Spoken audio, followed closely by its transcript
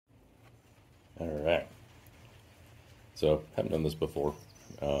Alright, so haven't done this before,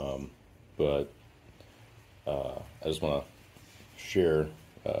 but I just want to share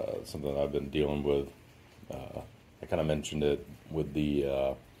something I've been dealing with. I kind of mentioned it with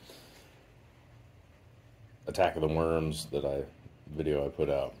the Attack of the Worms video I put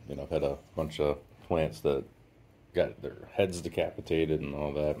out. You know, I've had a bunch of plants that got their heads decapitated and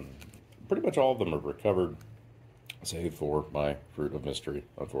all that, and pretty much all of them are recovered, save for my Fruit of Mystery,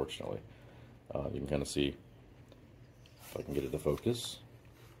 unfortunately. You can kind of see, if I can get it to focus,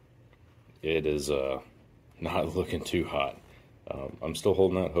 it is not looking too hot. I'm still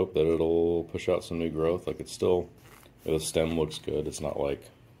holding out hope that it'll push out some new growth. Like, it's still, the stem looks good. It's not like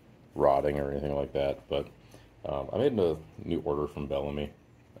rotting or anything like that, but I made a new order from Bellamy,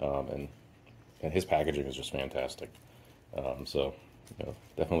 and his packaging is just fantastic. So, you know,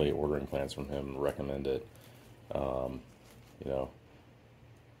 definitely ordering plants from him, recommend it. You know,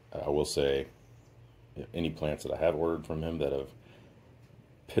 I will say, any plants that I have ordered from him that have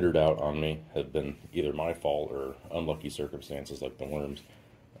pittered out on me have been either my fault or unlucky circumstances, like the worms.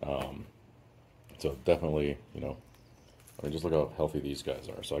 So definitely, you know, I mean, just look how healthy these guys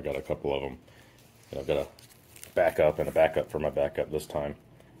are. So I got a couple of them. You know, I've got a backup and a backup for my backup this time.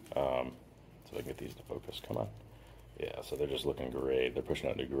 So I can get these to focus. Come on. Yeah, so they're just looking great. They're pushing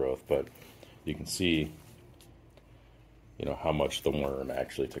out new growth, but you can see, you know, how much the worm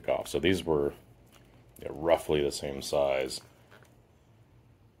actually took off. So these were, you know, roughly the same size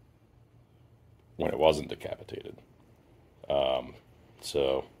when it wasn't decapitated.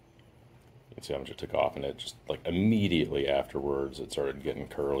 So you can see how much it took off, and it just, like, immediately afterwards it started getting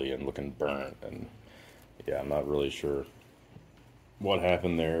curly and looking burnt. And yeah, I'm not really sure what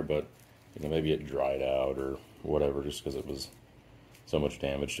happened there, but you know, maybe it dried out or whatever, just because it was so much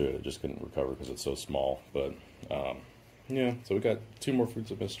damage to it, it just couldn't recover because it's so small. But yeah, so we got 2 more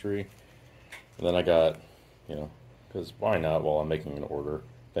Fruits of Mystery, and then I got, you know, because why not, while I'm making an order,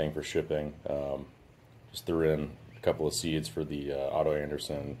 paying for shipping, just threw in a couple of seeds for the Otto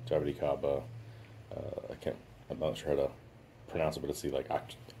Anderson Javidicaba. I'm not sure how to pronounce it, but it's the, like,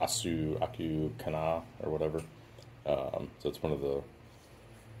 Aku Kana or whatever. So it's one of the,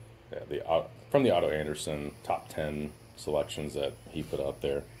 yeah, from the Otto Anderson top 10 selections that he put up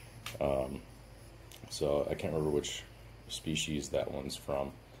there. So I can't remember which species that one's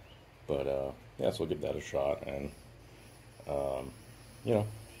from, but yeah, so we'll give that a shot, and you know,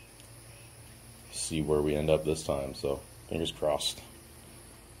 see where we end up this time. So fingers crossed.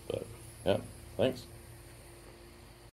 But yeah, thanks.